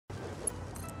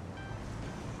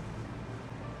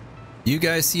You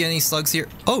guys see any slugs here?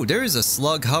 Oh, there is a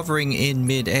slug hovering in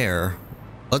mid-air.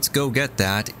 Let's go get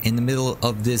that in the middle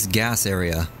of this gas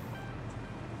area.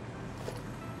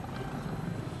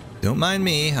 Don't mind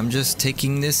me, I'm just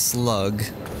taking this slug.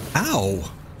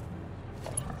 Ow!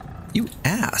 You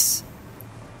ass!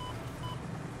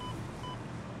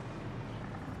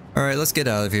 Alright, let's get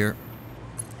out of here.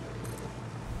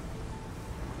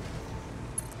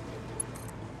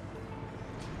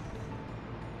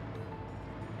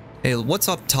 Hey, what's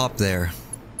up top there?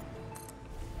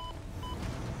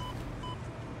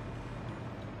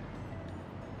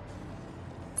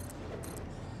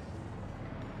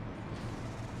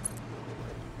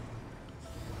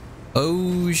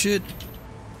 Oh shit.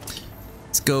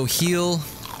 Let's go heal.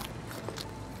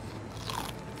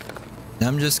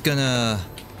 I'm just gonna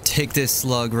take this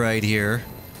slug right here.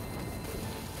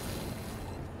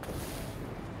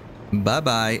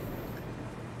 Bye-bye.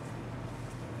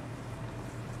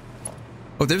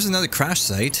 Oh, there's another crash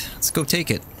site. Let's go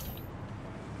take it.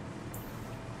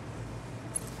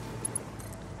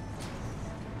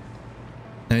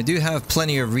 And I do have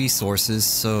plenty of resources,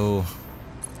 so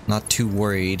not too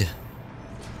worried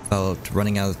about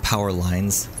running out of power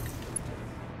lines.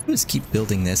 I'll just keep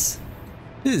building this.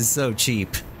 This is so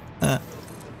cheap.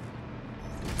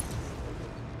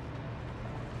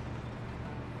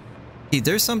 Hey,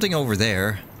 there's something over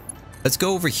there. Let's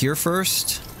go over here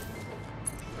first.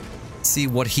 See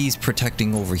what he's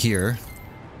protecting over here.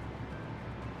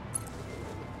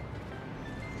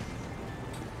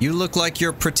 You look like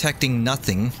you're protecting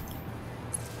nothing.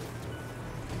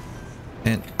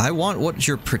 And I want what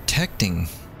you're protecting.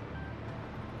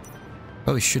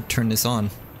 Probably should turn this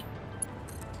on.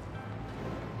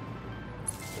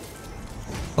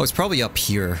 Oh, it's probably up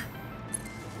here.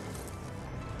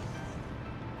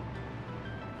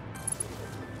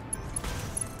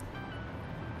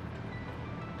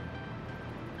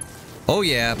 Oh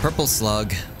yeah, purple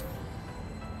slug.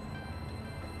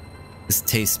 This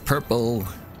tastes purple.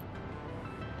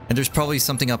 And there's probably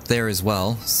something up there as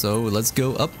well, so let's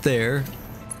go up there.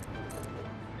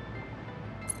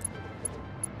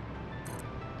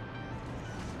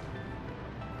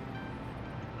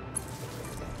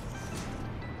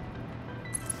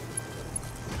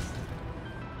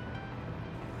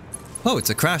 Oh, it's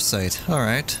a crash site.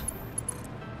 Alright.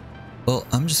 Well,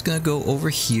 I'm just gonna go over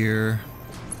here.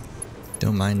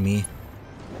 Don't mind me.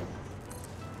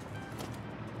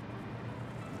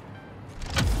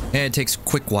 And it takes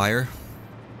quick wire.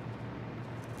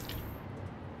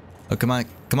 Oh, come on.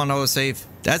 Come on, autosave.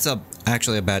 That's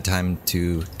actually a bad time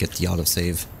to get the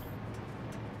autosave.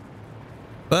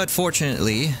 But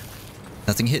fortunately,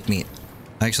 nothing hit me.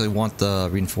 I actually want the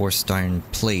reinforced iron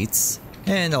plates.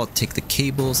 And I'll take the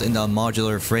cables and the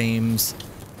modular frames.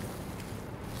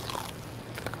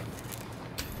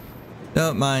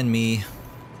 Don't mind me.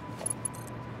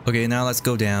 Okay, now let's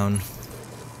go down.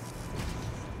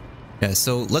 Yeah,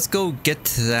 so let's go get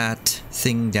to that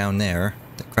thing down there,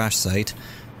 the crash site.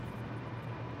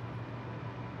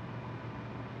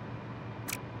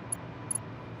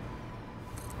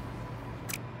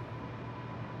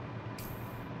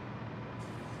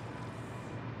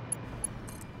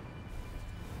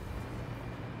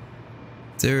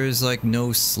 There's like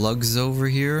no slugs over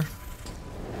here.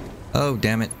 Oh,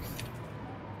 damn it.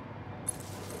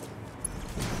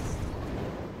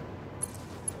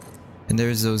 And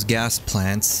there's those gas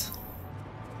plants.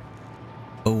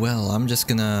 Oh well, I'm just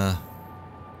gonna...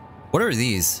 What are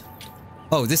these?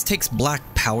 Oh, this takes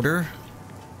black powder?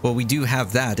 Well, we do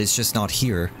have that, it's just not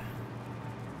here.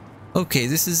 Okay,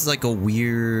 this is like a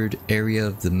weird area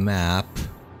of the map.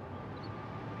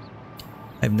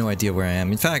 I have no idea where I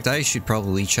am. In fact, I should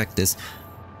probably check this.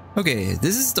 Okay,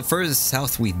 this is the furthest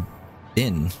south we've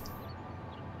been.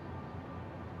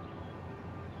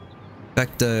 In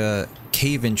fact, the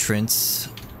cave entrance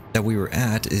that we were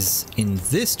at is in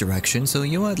this direction, so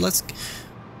you know what, let's...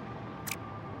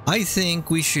 I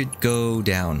think we should go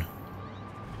down.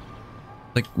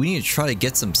 Like, we need to try to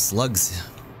get some slugs.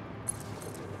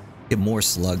 Get more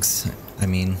slugs, I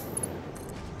mean.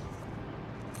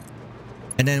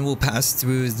 And then we'll pass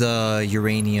through the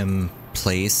uranium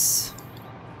place,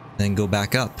 then go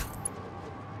back up.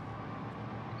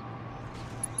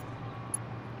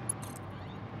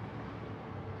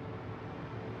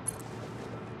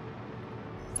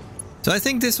 So I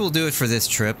think this will do it for this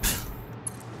trip.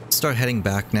 Start heading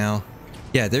back now.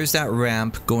 Yeah, there's that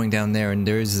ramp going down there, and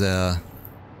there's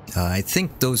I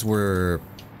think those were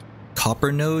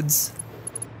copper nodes.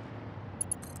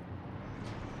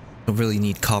 Don't really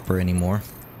need copper anymore.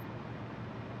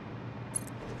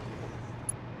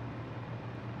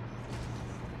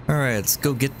 Alright, let's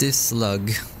go get this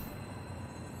slug.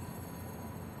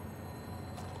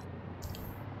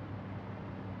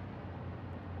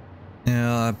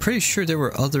 I'm pretty sure there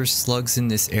were other slugs in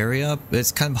this area, but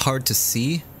it's kind of hard to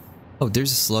see. Oh,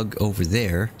 there's a slug over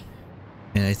there.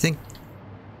 And I think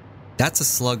that's a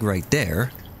slug right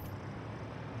there.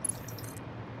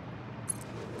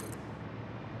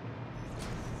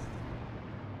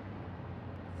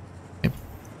 Yep.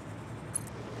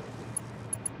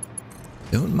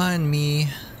 Don't mind me.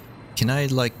 Can I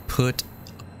like put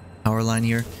a power line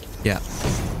here? Yeah.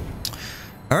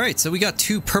 Alright, so we got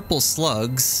 2 purple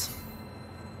slugs.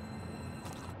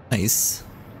 Nice.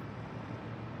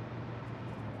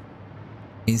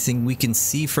 Anything we can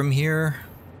see from here?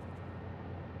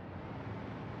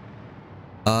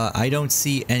 I don't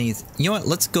see anything. You know what?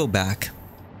 Let's go back.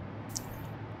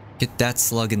 Get that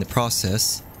slug in the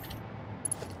process.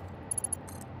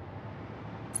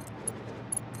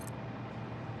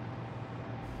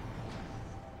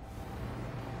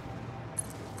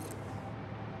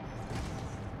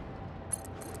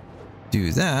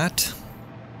 Do that.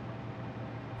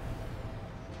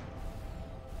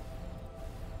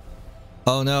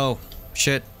 Oh no.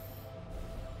 Shit.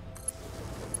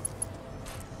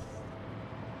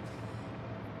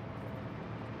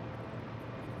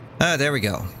 Ah, there we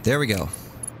go. There we go.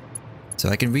 So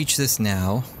I can reach this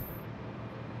now.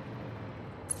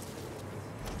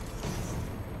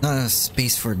 Not enough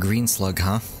space for a green slug,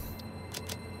 huh?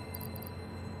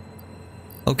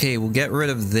 Okay, we'll get rid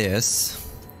of this.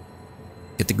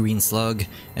 Get the green slug,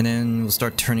 and then we'll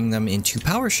start turning them into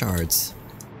power shards.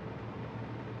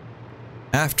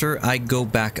 After I go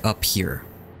back up here.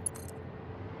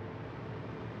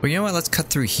 Well, you know what? Let's cut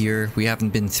through here. We haven't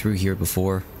been through here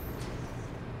before.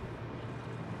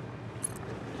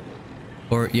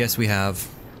 Or, yes, we have.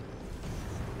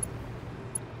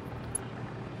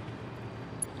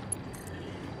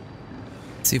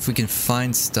 See if we can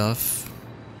find stuff.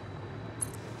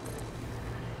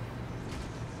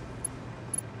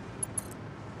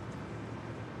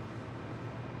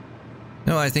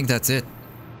 No, I think that's it.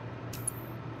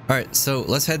 Alright, so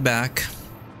let's head back.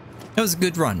 That was a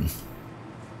good run.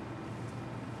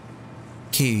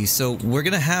 Okay, so we're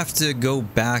gonna have to go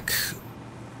back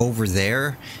over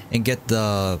there and get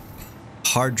the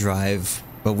hard drive,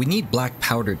 but we need black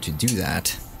powder to do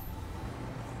that.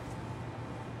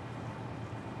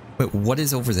 Wait, what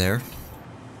is over there?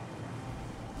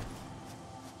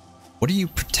 What are you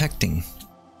protecting?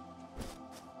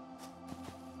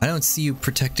 I don't see you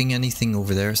protecting anything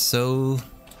over there, so...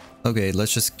 Okay,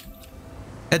 let's just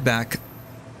head back.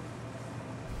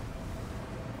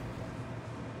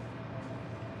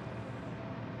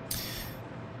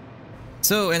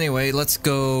 So anyway, let's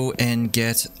go and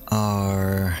get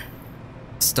our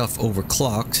stuff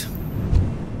overclocked.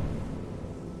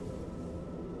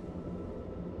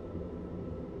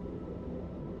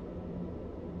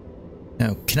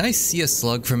 Now, can I see a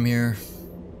slug from here?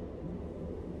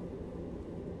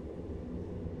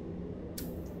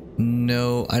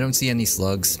 No, I don't see any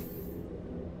slugs.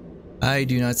 I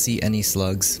do not see any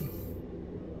slugs.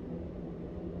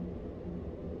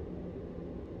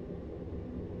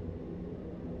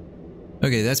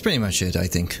 Okay, that's pretty much it, I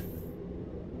think.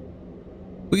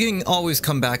 We can always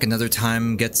come back another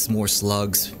time, get some more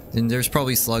slugs. And there's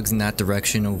probably slugs in that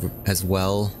direction over as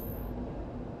well.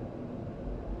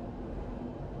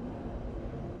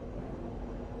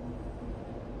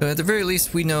 But at the very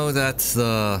least, we know that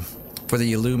for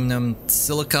the aluminum,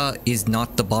 silica is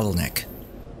not the bottleneck.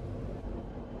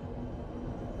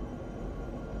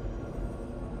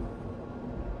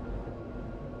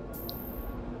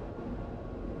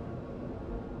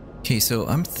 Okay, so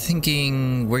I'm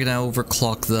thinking we're gonna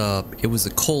overclock the... It was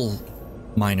a coal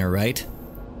miner, right?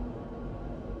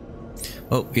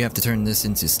 Oh, we have to turn this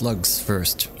into slugs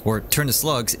first. Or turn the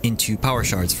slugs into power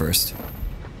shards first.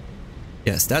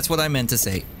 Yes, that's what I meant to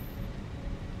say.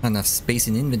 Not enough space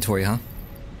in inventory, huh?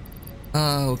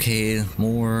 Okay,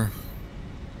 more...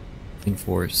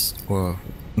 Reinforce or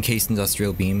encased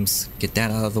industrial beams. Get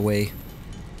that out of the way.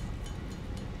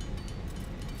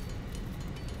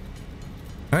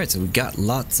 Alright, so we got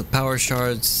lots of power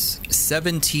shards,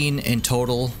 17 in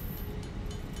total.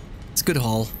 It's a good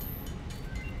haul.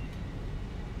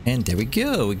 And there we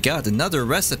go, we got another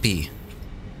recipe.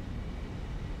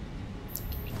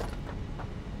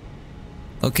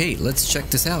 Okay, let's check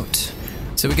this out.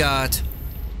 So we got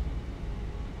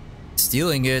steel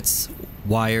ingots,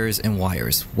 wires, and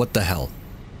wires. What the hell?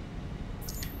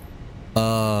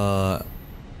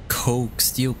 Coke,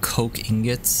 steel coke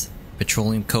ingots.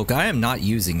 Petroleum coke. I am not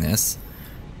using this.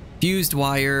 Fused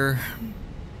wire.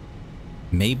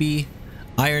 Maybe.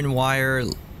 Iron wire.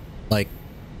 Like,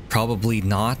 probably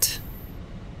not.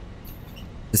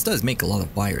 This does make a lot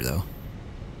of wire though.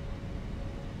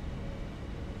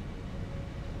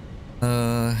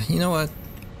 You know what?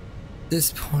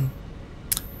 This one...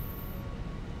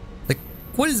 Like,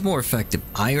 what is more effective?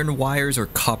 Iron wires or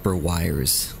copper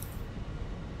wires?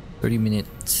 30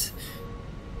 minutes.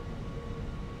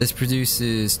 This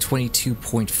produces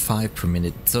 22.5 per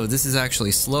minute. So this is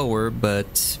actually slower,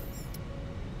 but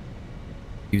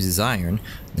uses iron.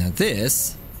 Now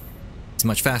this is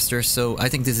much faster, so I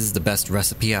think this is the best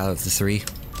recipe out of the three.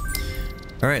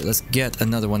 Alright, let's get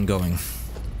another one going.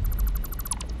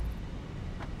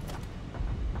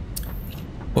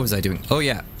 What was I doing? Oh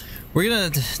yeah, we're gonna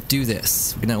do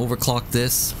this. We're gonna overclock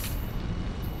this.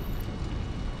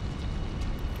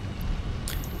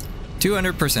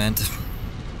 200%.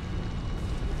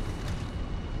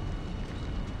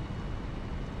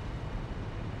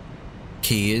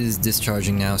 Okay, it is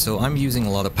discharging now, so I'm using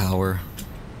a lot of power.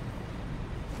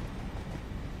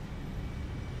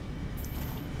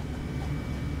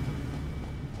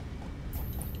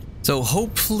 So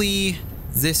hopefully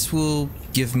this will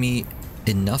give me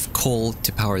enough coal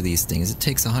to power these things. It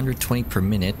takes 120 per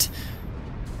minute.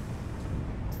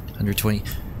 120.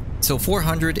 So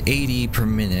 480 per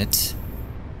minute.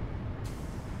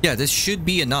 Yeah, this should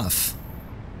be enough.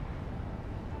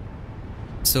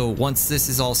 So once this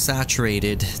is all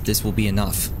saturated, this will be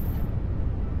enough.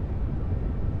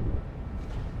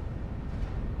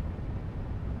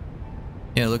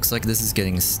 Yeah, it looks like this is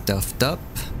getting stuffed up.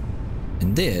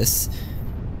 And this...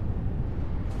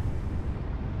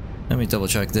 Let me double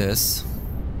check this.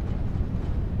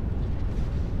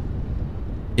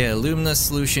 Yeah, alumina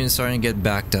solution is starting to get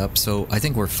backed up, so I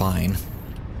think we're fine.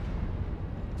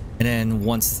 And then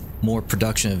once more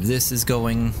production of this is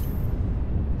going...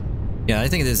 Yeah, I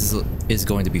think this is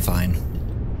going to be fine.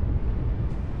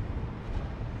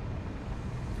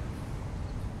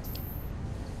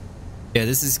 Yeah,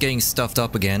 this is getting stuffed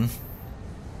up again.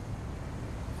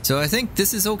 So I think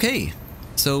this is okay.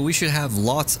 So we should have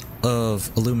lots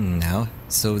of aluminum now.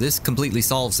 So this completely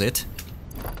solves it.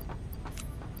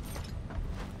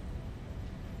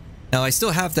 Now I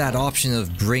still have that option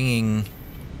of bringing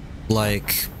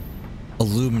like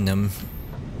aluminum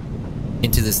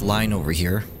into this line over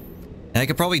here. And I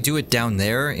could probably do it down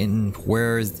there in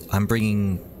where I'm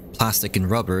bringing plastic and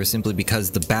rubber, simply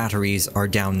because the batteries are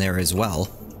down there as well.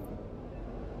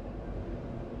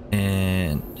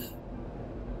 And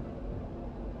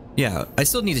yeah, I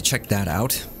still need to check that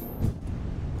out.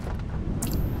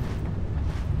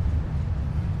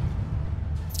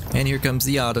 And here comes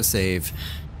the autosave.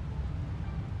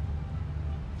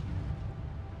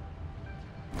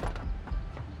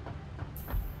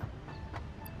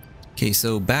 Okay,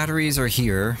 so batteries are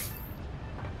here.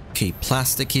 Okay,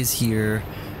 plastic is here.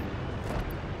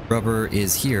 Rubber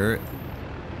is here.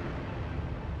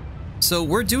 So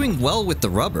we're doing well with the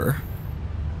rubber.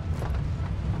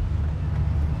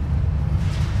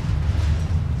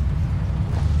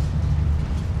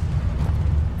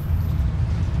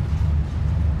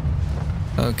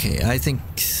 Okay, I think...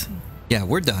 Yeah,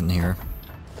 we're done here.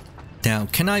 Now,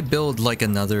 can I build like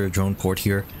another drone port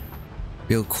here?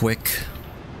 Real quick.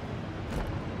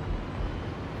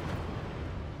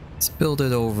 Let's build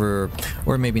it over...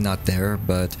 Or maybe not there,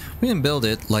 but we can build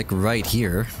it like right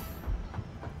here.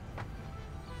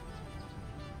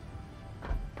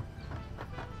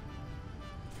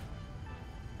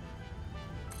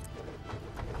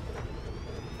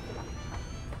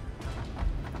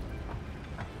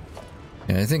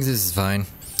 Yeah, I think this is fine.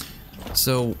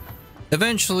 So,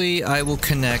 eventually I will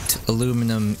connect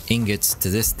aluminum ingots to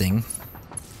this thing.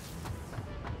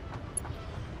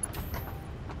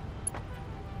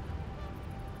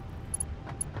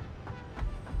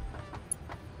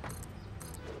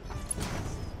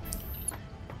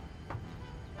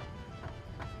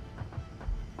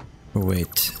 Oh,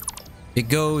 wait. It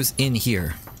goes in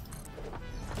here.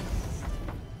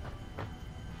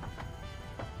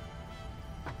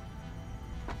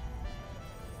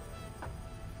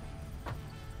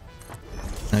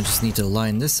 I just need to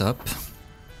line this up.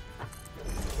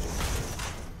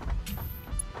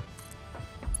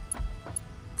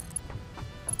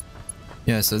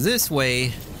 Yeah, so this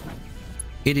way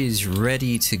it is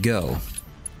ready to go.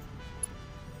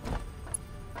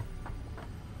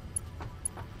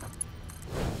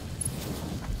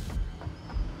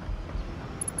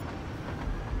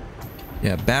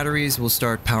 Yeah, batteries will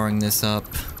start powering this up.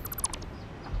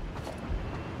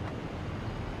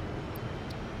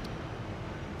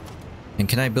 And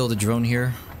can I build a drone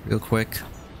here real quick?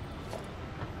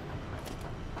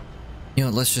 You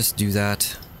know, let's just do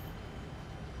that.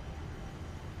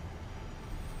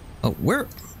 Oh, where?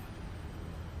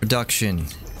 Production.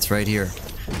 It's right here.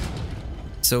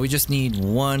 So we just need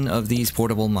one of these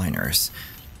portable miners.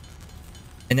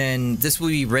 And then this will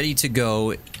be ready to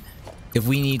go if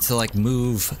we need to like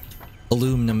move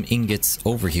aluminum ingots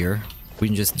over here. We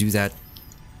can just do that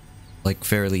like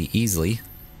fairly easily.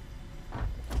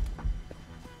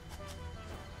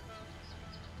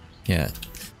 Yeah.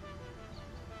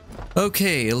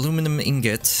 Okay, aluminum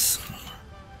ingots.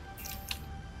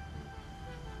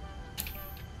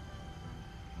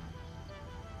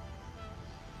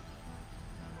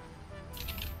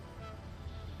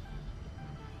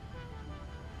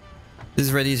 This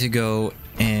is ready to go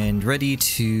and ready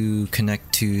to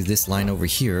connect to this line over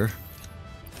here.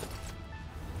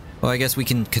 Well, I guess we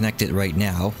can connect it right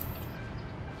now.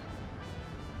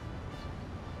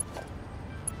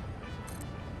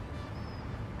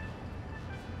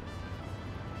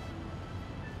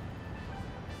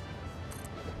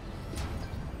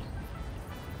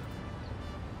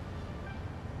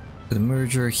 The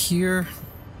merger here.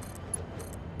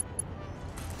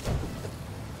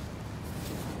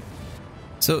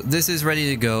 So this is ready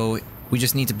to go. We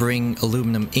just need to bring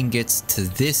aluminum ingots to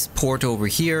this port over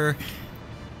here.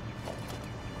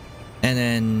 And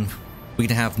then we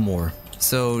can have more.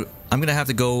 So I'm gonna have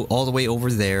to go all the way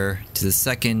over there to the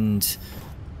second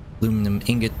aluminum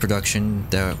ingot production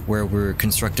where we're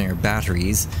constructing our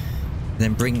batteries. And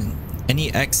then bring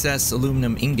any excess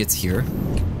aluminum ingots here.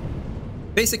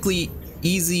 Basically,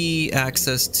 easy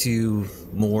access to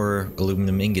more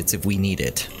aluminum ingots if we need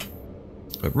it.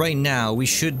 But right now, we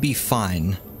should be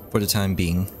fine for the time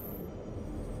being.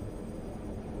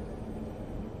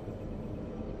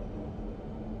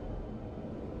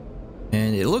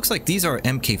 And it looks like these are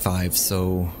MK5,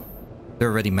 so they're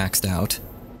already maxed out.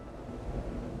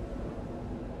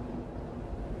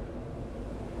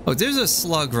 Oh, there's a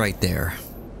slug right there.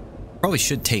 Probably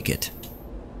should take it.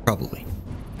 Probably.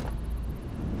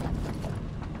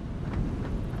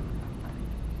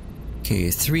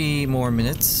 Okay, 3 more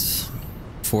minutes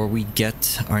before we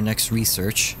get our next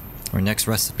research, or next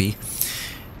recipe.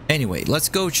 Anyway, let's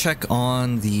go check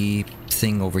on the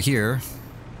thing over here.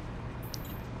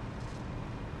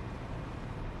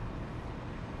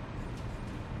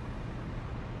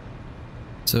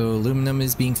 So aluminum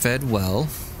is being fed well.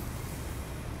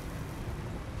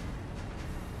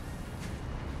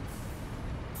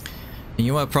 And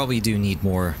you know what, probably do need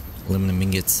more aluminum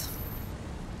ingots.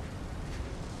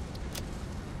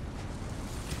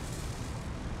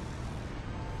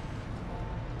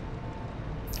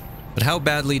 But how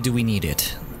badly do we need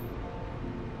it?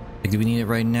 Like, do we need it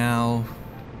right now?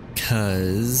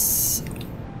 Cause...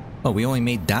 oh, we only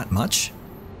made that much?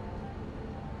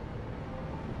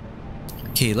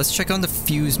 Okay, let's check on the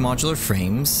fuse modular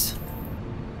frames.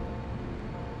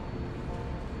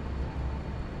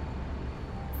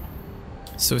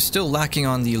 So still lacking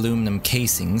on the aluminum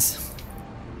casings.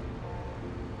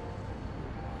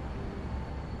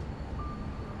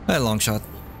 A long shot.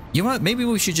 You know what? Maybe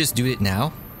we should just do it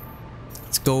now.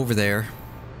 Let's go over there.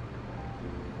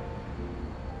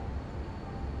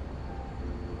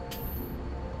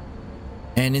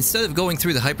 And instead of going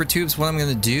through the hypertubes, what I'm going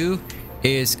to do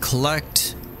is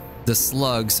collect the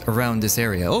slugs around this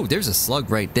area. Oh, there's a slug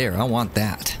right there. I want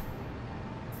that.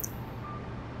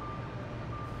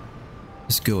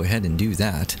 Just go ahead and do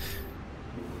that.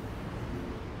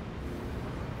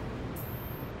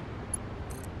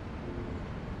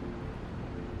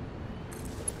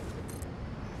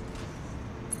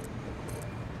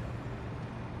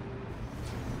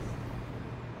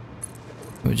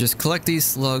 We'll just collect these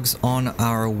slugs on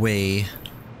our way.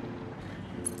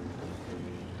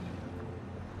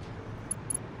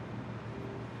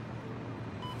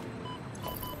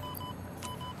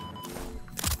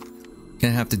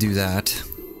 Gonna have to do that.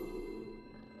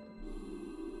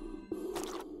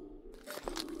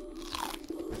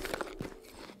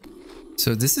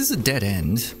 So this is a dead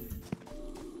end.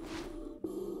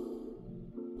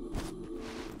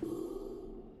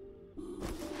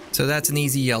 So that's an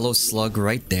easy yellow slug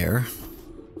right there.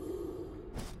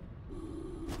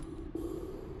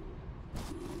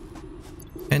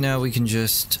 And now we can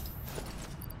just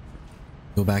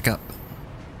go back up.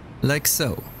 Like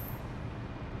so.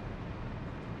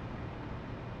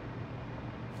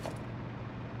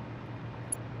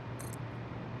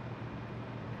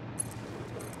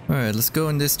 Alright, let's go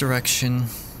in this direction.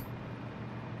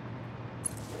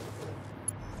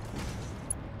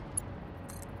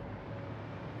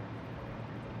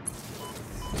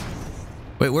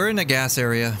 Wait, we're in a gas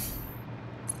area.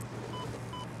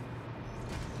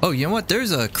 Oh, you know what?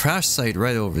 There's a crash site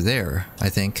right over there, I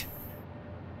think.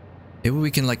 Maybe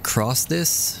we can like cross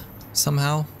this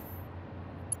somehow.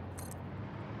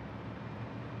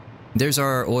 There's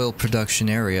our oil production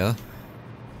area.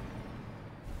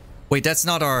 Wait, that's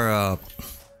not our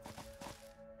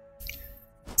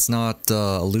That's not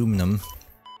aluminum.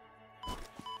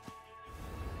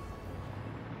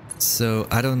 So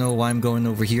I don't know why I'm going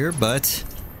over here, but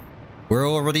we're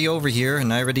already over here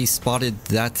and I already spotted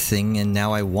that thing and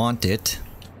now I want it.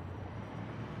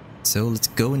 So let's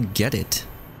go and get it.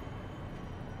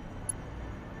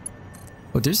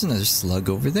 Oh, there's another slug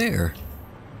over there.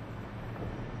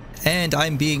 And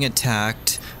I'm being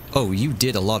attacked. Oh, you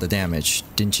did a lot of damage,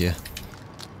 didn't you?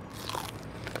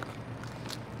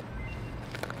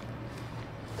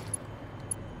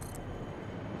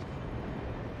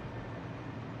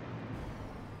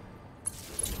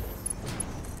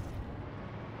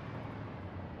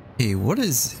 Hey, what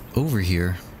is over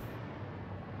here?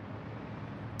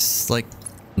 It's like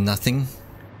nothing.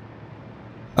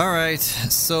 Alright,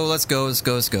 so let's go, let's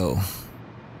go, let's go.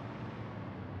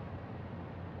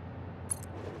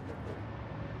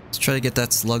 Let's try to get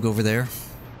that slug over there.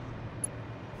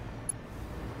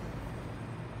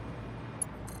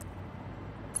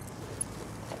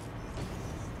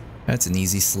 That's an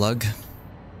easy slug.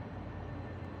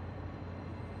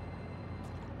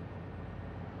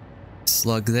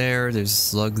 Slug there, there's a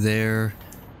slug there.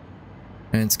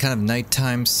 And it's kind of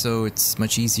nighttime, so it's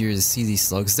much easier to see these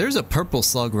slugs. There's a purple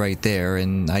slug right there,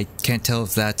 and I can't tell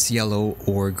if that's yellow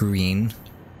or green.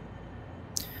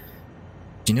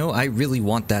 You know, I really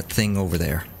want that thing over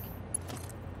there.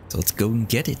 So let's go and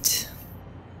get it.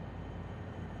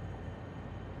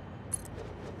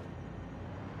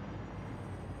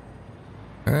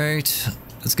 Alright,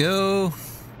 let's go.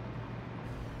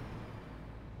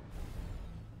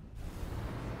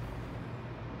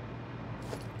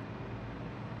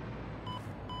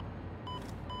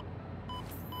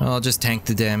 I'll just tank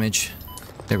the damage.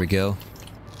 There we go.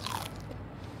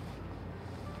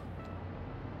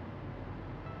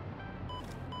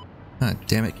 Ah,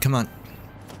 damn it, come on.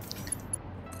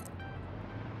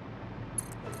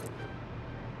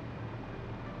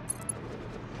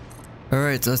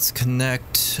 Alright, let's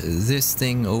connect this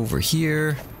thing over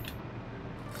here.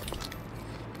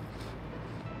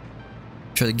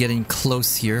 Try to get in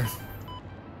close here.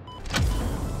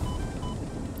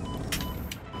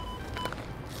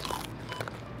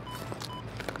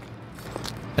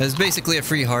 It's basically a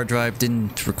free hard drive,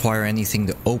 didn't require anything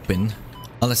to open.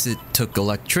 Unless it took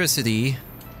electricity,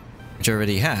 which I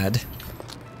already had.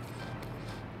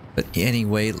 But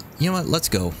anyway, you know what? Let's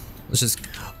go. Let's just...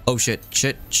 Oh shit,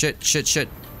 shit, shit, shit, shit.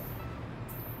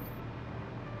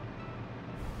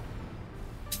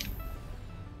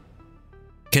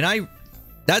 Can I...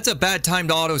 That's a bad time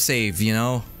to autosave, you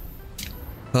know?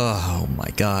 Oh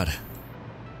my god.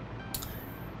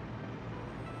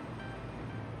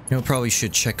 You know, probably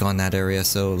should check on that area,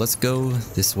 so let's go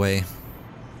this way.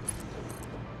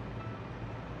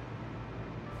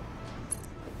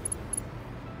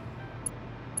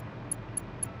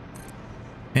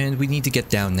 And we need to get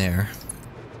down there.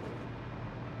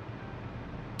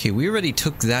 Okay, we already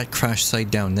took that crash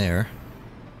site down there.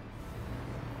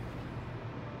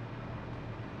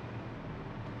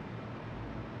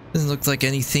 Doesn't look like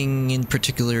anything in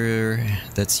particular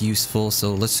that's useful,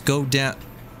 so let's go down.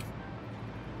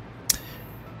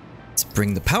 Let's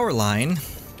bring the power line.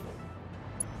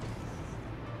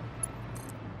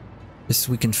 Just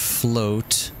so we can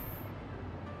float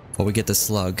while we get the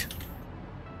slug.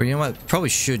 Or you know what? Probably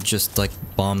should just like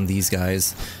bomb these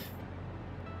guys.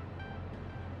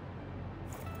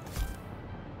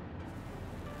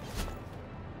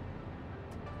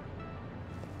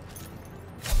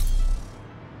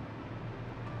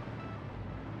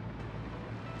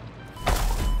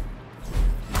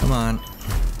 Come on.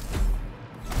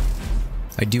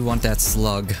 I do want that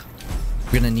slug.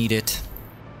 We're gonna need it.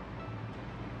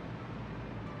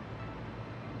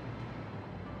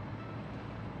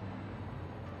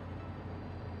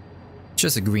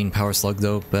 Just a green power slug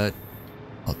though, but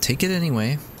I'll take it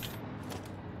anyway.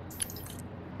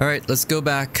 Alright, let's go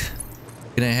back.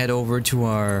 Gonna head over to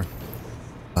our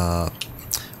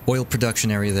oil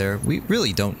production area there. We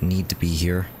really don't need to be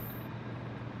here.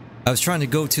 I was trying to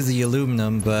go to the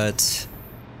aluminum, but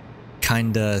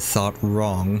kinda thought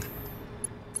wrong.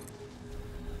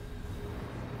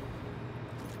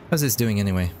 How's this doing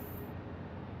anyway?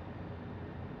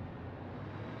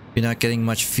 You're not getting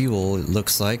much fuel, it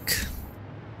looks like.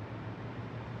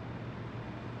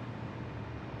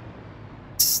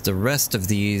 It's the rest of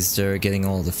these that are getting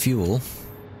all the fuel.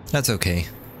 That's okay.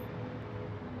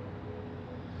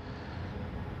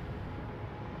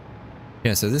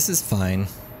 Yeah, so this is fine.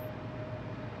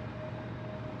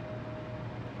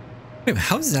 Wait,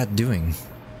 how's that doing?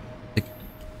 Like...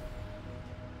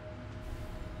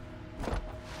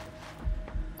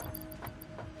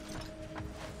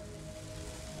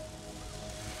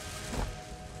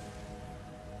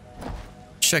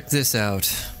 check this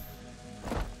out.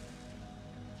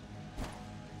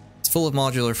 It's full of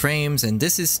modular frames, and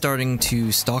this is starting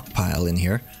to stockpile in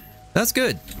here. That's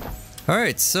good.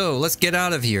 Alright, so let's get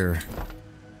out of here.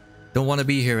 Don't want to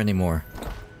be here anymore.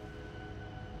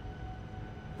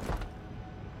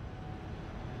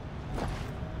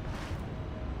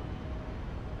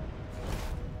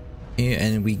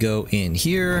 And we go in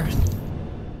here.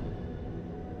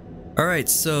 Alright,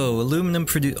 so aluminum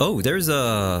produce. Oh, there's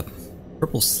a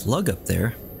purple slug up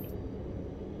there.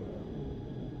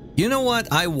 You know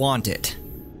what? I want it.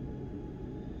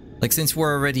 Like, since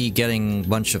we're already getting a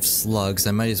bunch of slugs,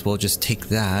 I might as well just take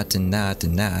that and that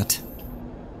and that.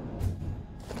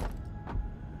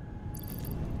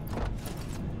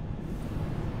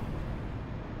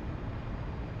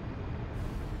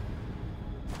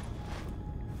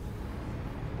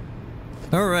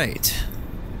 Alright.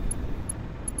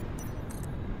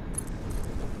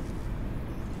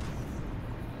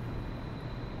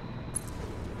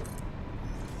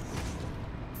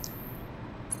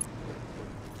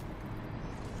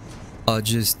 I'll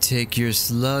just take your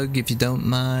slug if you don't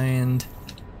mind.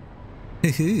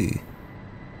 Hoo-hoo. You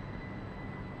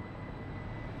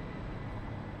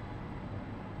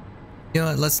know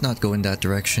what, let's not go in that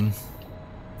direction.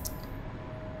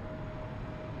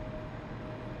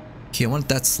 Okay, I want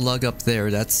that slug up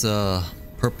there. That's a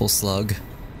purple slug.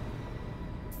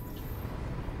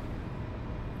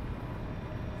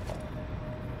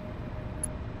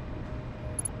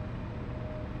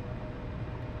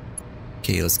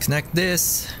 Okay, let's connect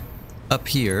this up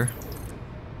here.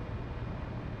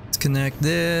 Let's connect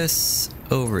this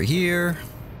over here.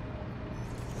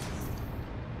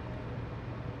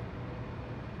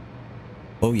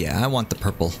 Oh yeah, I want the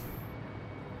purple.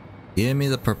 Give me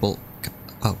the purple.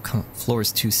 Oh, come on. Floor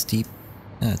is too steep.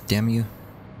 Ah, damn you.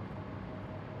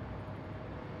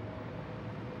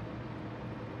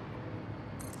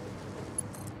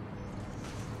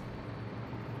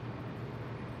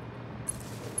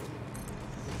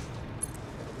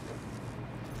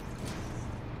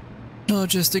 I'll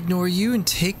just ignore you and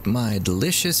take my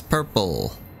delicious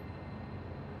purple.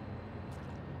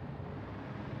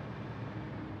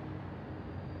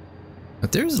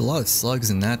 But there's a lot of slugs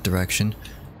in that direction.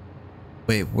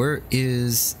 Wait, where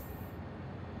is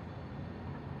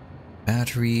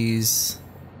batteries?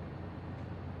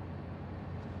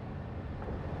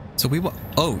 So we want.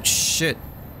 Oh shit!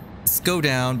 Let's go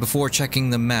down before checking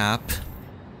the map,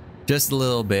 just a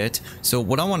little bit. So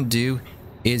what I want to do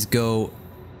is go.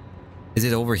 Is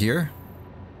it over here?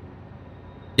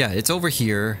 Yeah, it's over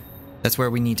here. That's where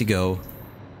we need to go.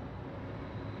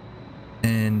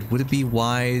 And would it be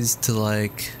wise to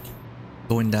like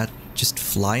go in that, just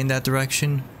fly in that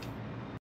direction?